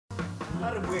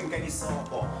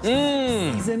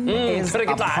Season is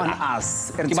upon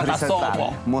us.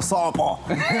 Mosopo.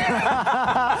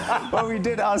 Well, we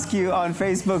did ask you on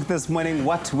Facebook this morning,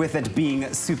 what with it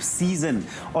being soup season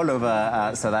all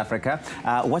over South Africa,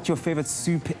 what your favorite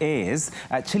soup is.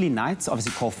 Chilli nights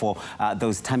obviously call for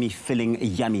those tummy-filling,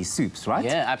 yummy soups, right?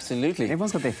 Yeah, absolutely.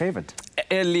 Everyone's got their favorite.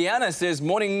 Liana says,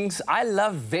 mornings, I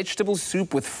love vegetable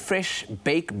soup with fresh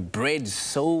baked bread,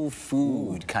 soul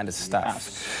food kind of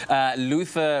stuff. Yes.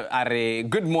 Luther Are,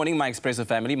 good morning, my Expresso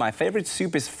family. My favorite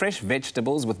soup is fresh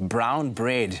vegetables with brown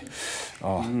bread.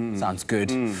 Oh, sounds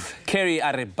good. Kerry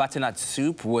Are, butternut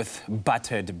soup with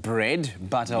buttered bread,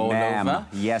 butter all over.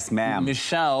 Yes, ma'am.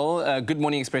 Michelle, good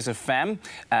morning, Expresso fam.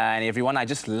 And everyone, I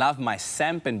just love my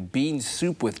samp and bean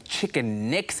soup with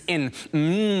chicken necks in.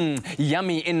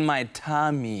 Yummy in my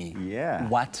tummy. Yeah.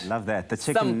 What? Love that. The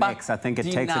chicken necks, I think it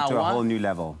takes it to a whole new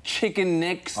level. Chicken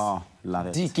necks. Oh, love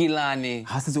it. Dikilani.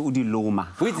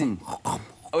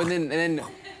 And then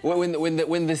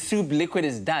when the soup liquid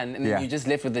is done, and then you're just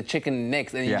left with the chicken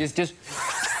necks, and you just.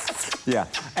 Yeah.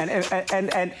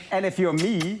 And if you're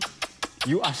me,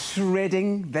 you are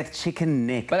shredding that chicken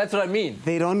neck. But that's what I mean.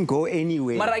 They don't go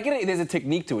anywhere. But I get it, there's a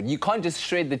technique to it. You can't just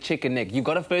shred the chicken neck. You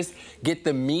gotta first get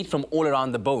the meat from all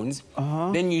around the bones.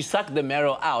 Then you suck the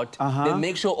marrow out. Then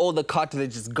make sure all the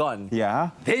cartilage is gone. Yeah.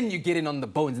 Then you get in on the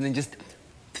bones and then just...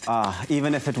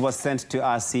 even if it was sent to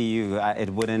RCU, it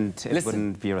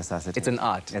wouldn't be resuscitated. It's an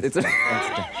art.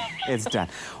 It's done.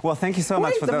 Well, thank you so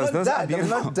much for those. Those are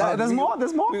beautiful. There's more?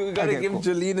 There's more? We've got to give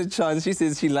Jolene a chance. She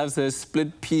says she loves her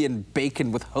split pea and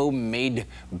bacon with homemade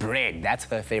bread. That's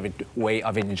her favorite way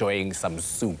of enjoying some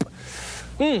soup.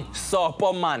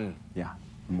 Sopo man. Yeah,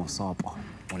 mosopo.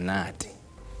 Monate.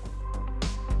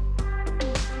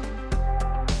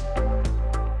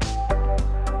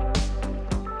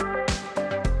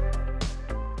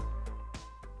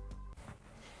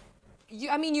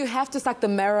 I mean, you have to suck the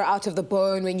marrow out of the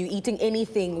bone when you're eating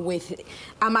anything with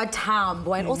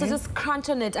amatambo, and also just crunch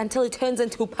on it until it turns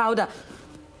into powder.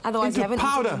 Otherwise, you haven't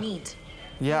eaten meat.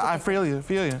 Yeah, I feel you,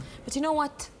 But you know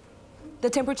what? The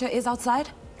temperature is outside.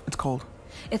 It's cold.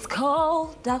 It's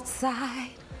cold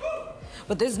outside.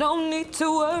 But there's no need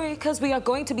to worry, because we are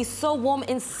going to be so warm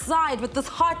inside with this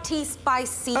hearty,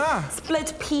 spicy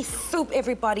split pea soup,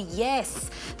 everybody. Yes,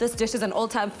 this dish is an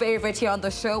all-time favorite here on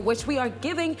the show, which we are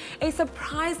giving a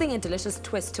surprising and delicious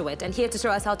twist to it. And here to show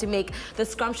us how to make the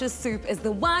scrumptious soup is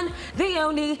the one, the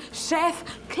only Chef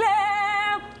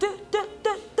Clem.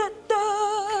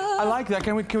 I like that.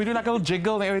 Can we do like a little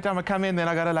jiggle, and every time I come in, then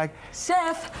I gotta like...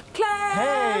 Chef Clem.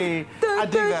 Hey, I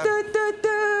dig that.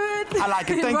 I like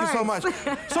it. Thank you so much.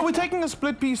 So we're taking a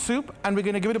split pea soup and we're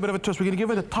going to give it a bit of a twist. We're going to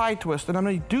give it a Thai twist, and I'm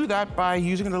going to do that by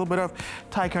using a little bit of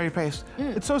Thai curry paste.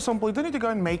 It's so simple. You don't need to go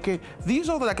and make it. These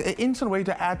are like an instant way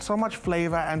to add so much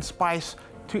flavor and spice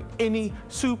to any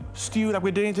soup, stew that we're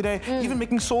doing today. Even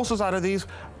making sauces out of these.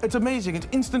 It's amazing. It's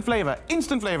instant flavor.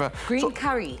 Instant flavor. Green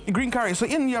curry. Green curry. So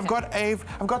in here, I've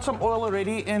got some oil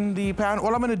already in the pan.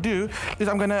 All I'm going to do is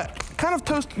I'm going to kind of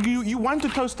toast. You want to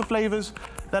toast the flavors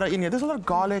that are in here. There's a lot of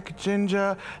garlic,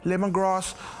 ginger,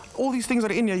 lemongrass, all these things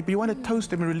that are in here, but you want to toast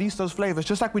them and release those flavors,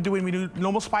 just like we do when we do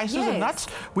normal spices and nuts.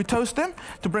 We toast them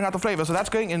to bring out the flavor. So that's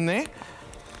going in there.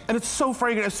 And it's so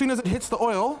fragrant. As soon as it hits the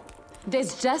oil...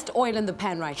 There's just oil in the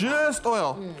pan right now. Just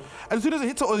oil. And as soon as it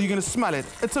hits the oil, you're going to smell it.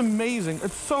 It's amazing.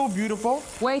 It's so beautiful.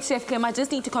 Wait, Chef Clem, I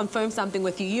just need to confirm something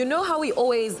with you. You know how we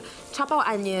always chop our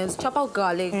onions, chop our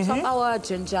garlic, chop our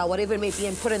ginger, whatever it may be,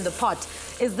 and put in the pot.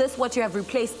 Is this what you have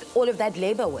replaced all of that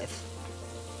labor with?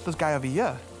 This guy over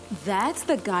here. That's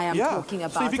the guy I'm talking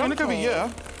about. So if you can look over here,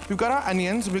 we've got our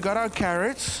onions, we've got our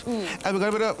carrots,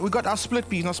 and we've got our split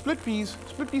peas. Now, split pea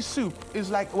soup is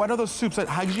like one of those soups that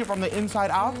hugs you from the inside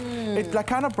out. It like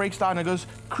kind of breaks down and goes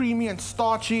creamy and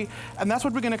starchy, and that's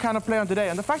what we're going to kind of play on today.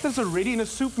 And the fact that it's already in a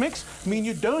soup mix means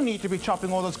you don't need to be chopping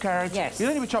all those carrots. You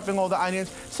don't need to be chopping all the onions.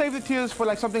 Save the tears for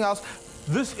like something else.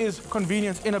 This is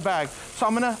convenience in a bag. So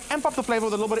I'm going to amp up the flavor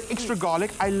with a little bit of extra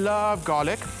garlic. I love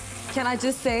garlic. Can I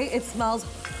just say, it smells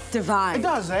divine. It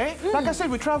does, eh? Like I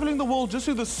said, we're traveling the world just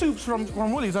through the soups from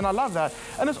Woolies, and I love that.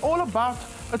 And it's all about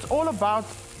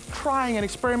trying and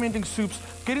experimenting soups,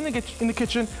 getting in the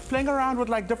kitchen, playing around with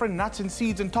like different nuts and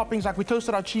seeds and toppings. Like we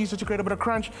toasted our cheese to create a bit of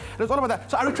crunch. And it's all about that.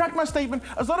 So I retract my statement.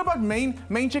 It's not about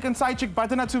main chicken, side chick,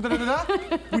 butternut soup,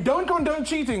 We don't condone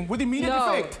cheating with immediate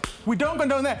effect. We don't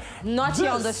condone that. Not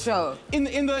here on the show.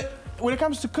 when it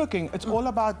comes to cooking, it's all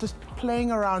about just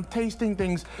playing around, tasting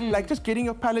things, like just getting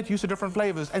your palate used to different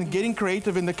flavors and getting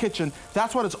creative in the kitchen.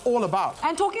 That's what it's all about.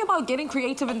 And talking about getting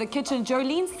creative in the kitchen,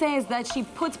 Jolene says that she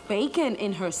puts bacon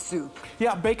in her soup.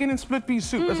 Yeah, bacon and split pea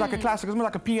soup. It's like a classic. It's more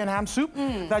like a pea and ham soup.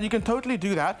 That you can totally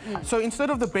do that. So instead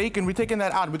of the bacon, we're taking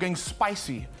that out. We're going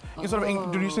spicy. Instead of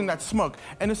introducing that smoke.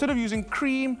 And instead of using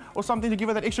cream or something to give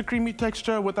it that extra creamy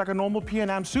texture with like a normal pea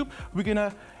and ham soup, we're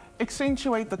gonna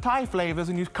accentuate the Thai flavors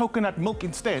and use coconut milk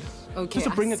instead. Okay, just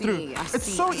to bring it through. It's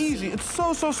so easy. It's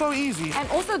so easy. And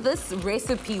also this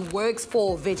recipe works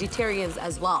for vegetarians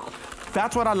as well.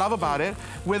 That's what I love about it.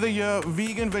 Whether you're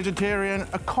vegan, vegetarian,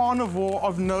 a carnivore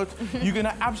of note, you're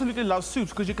gonna absolutely love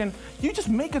soups because you just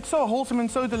make it so wholesome and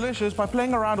so delicious by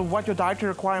playing around with what your dietary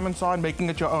requirements are and making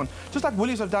it your own. Just like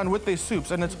Woolies have done with their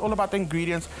soups, and it's all about the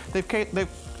ingredients. They've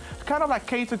kind of like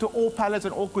catered to all palates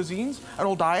and all cuisines and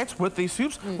all diets with these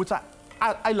soups, which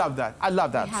I love that. I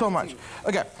love that so much.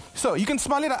 Okay, so you can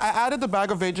smell it. I added the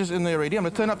bag of veggies in there already. I'm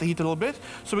gonna turn up the heat a little bit.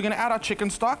 So we're gonna add our chicken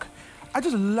stock. I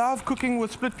just love cooking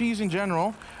with split peas in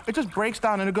general. It just breaks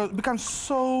down and it becomes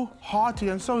so hearty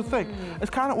and so thick. It's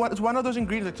it's one of those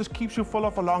ingredients that just keeps you fuller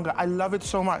for longer. I love it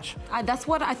so much. That's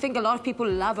what I think a lot of people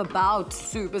love about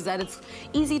soup, is that it's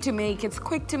easy to make, it's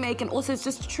quick to make, and also it's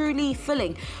just truly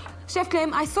filling. Chef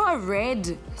Clem, I saw a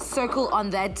red circle on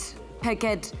that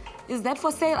packet. Is that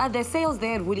for sale? Are there sales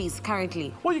there at Woolies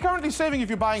currently? Well, you're currently saving if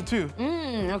you're buying two.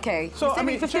 Okay. So, I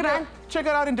mean, check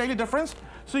it out in Daily Difference.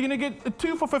 So you're gonna get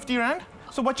 2 for 50 Rand.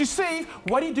 So what you save,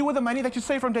 what do you do with the money that you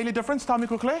save from Daily Difference? Tell me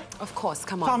quickly. Of course,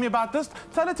 come on. Tell me about this.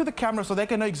 Tell it to the camera so they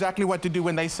can know exactly what to do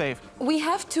when they save. We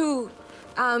have to,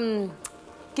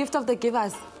 gift of the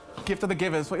givers. Gift of the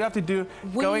givers. What you have to do,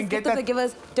 go and get that. Gift of the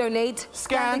givers, donate,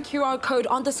 scan the QR code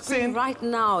on the screen right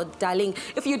now, darling.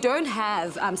 If you don't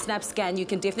have SnapScan, you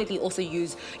can definitely also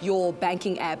use your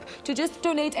banking app to just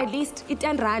donate at least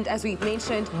 10 Rand, as we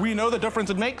mentioned. We know the difference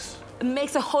it makes. It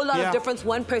makes a whole lot of difference.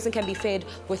 One person can be fed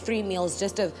with 3 meals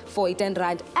just for 10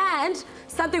 Rand. And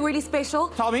something really special.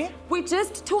 Tell me. We're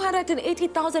just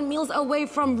 280,000 meals away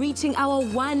from reaching our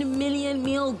 1 million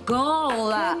meal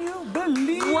goal. Can you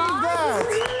believe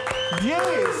that?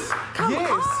 Yes. Come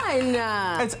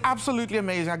on. It's absolutely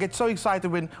amazing. I get so excited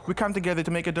when we come together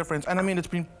to make a difference. And I mean, it's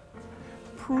been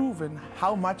proven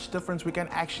how much difference we can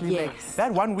actually make.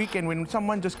 That one weekend when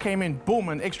someone just came in, boom,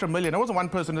 an extra million. It wasn't one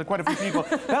person, there were quite a few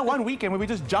people. That one weekend when we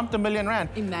just jumped 1 million Rand.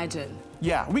 Imagine.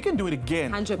 Yeah, we can do it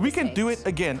again. 100%. We can do it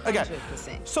again. Okay.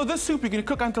 100%. So this soup, you're gonna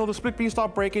cook until the split peas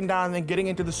start breaking down and then getting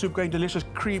into the soup, going delicious,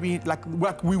 creamy, like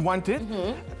what we want it.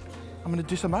 I'm gonna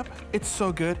do some up. It's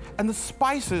so good. And the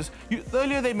spices,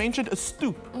 earlier they mentioned a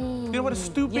stew. You know what a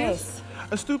stew is?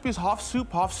 A stew is half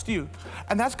soup, half stew.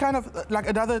 And that's kind of like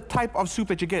another type of soup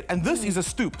that you get. And this is a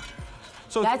stew.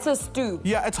 So that's a stew.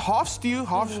 Yeah, it's half stew,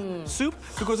 half soup,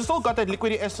 because it's still got that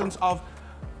liquidy essence of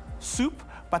soup,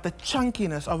 but the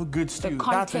chunkiness of a good stew. The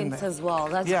contents as well,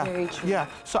 that's very true. Yeah,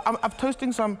 so I'm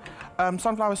toasting some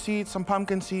sunflower seeds, some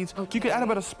pumpkin seeds. You can add a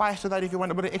bit of spice to that if you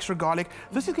want, a bit of extra garlic.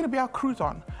 This is gonna be our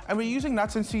crouton. And we're using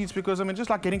nuts and seeds because, I mean, just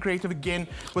like getting creative again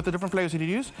with the different flavors that you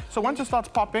use. So once it starts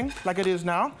popping, like it is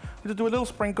now, you just do a little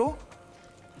sprinkle.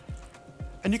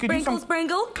 And you can use some...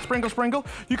 Sprinkle.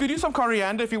 You could use some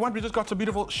coriander if you want. We just got some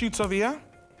beautiful shoots over here.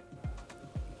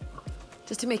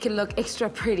 Just to make it look extra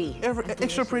pretty.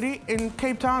 Extra pretty. In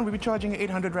Cape Town, we'll be charging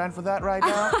 800 Rand for that right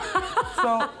now.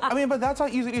 So, I mean, but that's how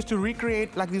easy it is to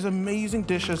recreate like these amazing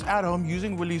dishes at home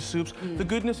using Woolies soups. The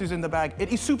goodness is in the bag.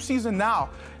 It is soup season now.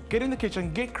 Get in the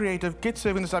kitchen, get creative, get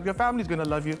serving this up. Your family's gonna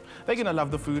love you. They're gonna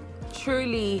love the food.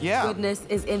 Truly, goodness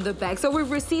is in the bag. So we've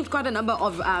received quite a number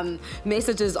of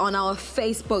messages on our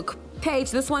Facebook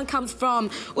page. This one comes from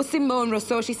Usimone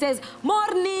Rousseau. She says,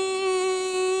 morning!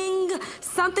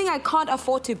 Something I can't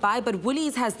afford to buy, but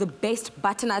Woolies has the best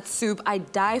butternut soup. I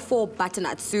die for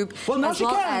butternut soup. Well, now she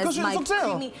can, because she's on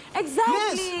sale.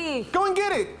 Exactly. Yes. Go and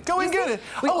get it. Go and get it.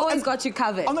 We always got you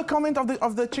covered. On the comment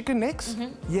of the chicken necks,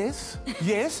 yes.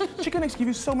 Chicken necks give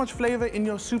you so much flavor in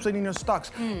your soups and in your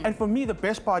stocks. And for me, the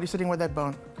best part is sitting with that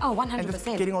bone. Oh, 100%. And just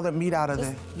getting all that meat out of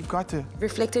there. You've got to.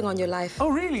 Reflecting on your life. Oh,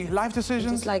 really? Life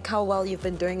decisions? Just like how well you've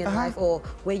been doing in life, or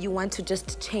where you want to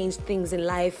just change things in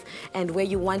life, and where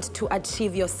you want to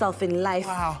achieve yourself in life.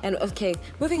 Wow. And okay,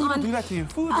 moving on. Food will do that to you.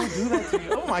 Food will do that to you.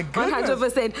 Oh my goodness.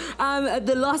 100%.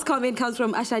 The last comment comes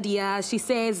from Ashadia. She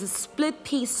says split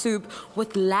pea soup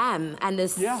with lamb and a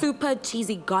super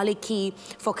cheesy garlicky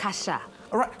focaccia.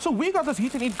 All right, so we got this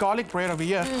heat and eat garlic bread over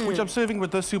here, which I'm serving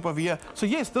with this soup over here. So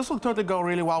yes, this will totally go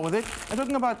really well with it. I'm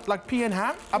talking about like pea and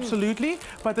ham, absolutely.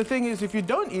 But the thing is, if you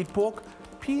don't eat pork,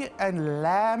 pea and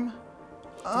lamb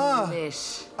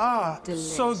Delish. Delish.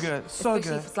 So good, so Especially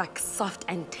good. if it's like soft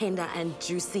and tender and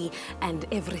juicy and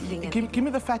everything. Give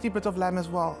me the fatty bit of lamb as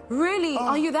well. Really?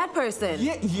 Are you that person?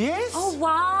 Yes. Oh,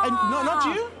 wow. And no,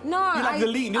 not you? No. You like the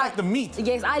lean, you like the meat.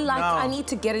 Yes, I like, No. I need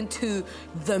to get into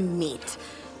the meat.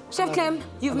 Chef Clem,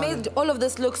 you've made all of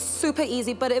this look super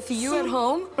easy, but if you at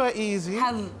home Super easy.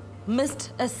 have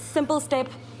missed a simple step,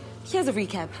 here's a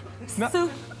recap. No.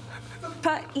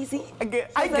 Super easy. I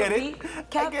get it.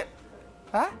 Recap.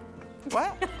 Huh?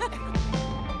 What?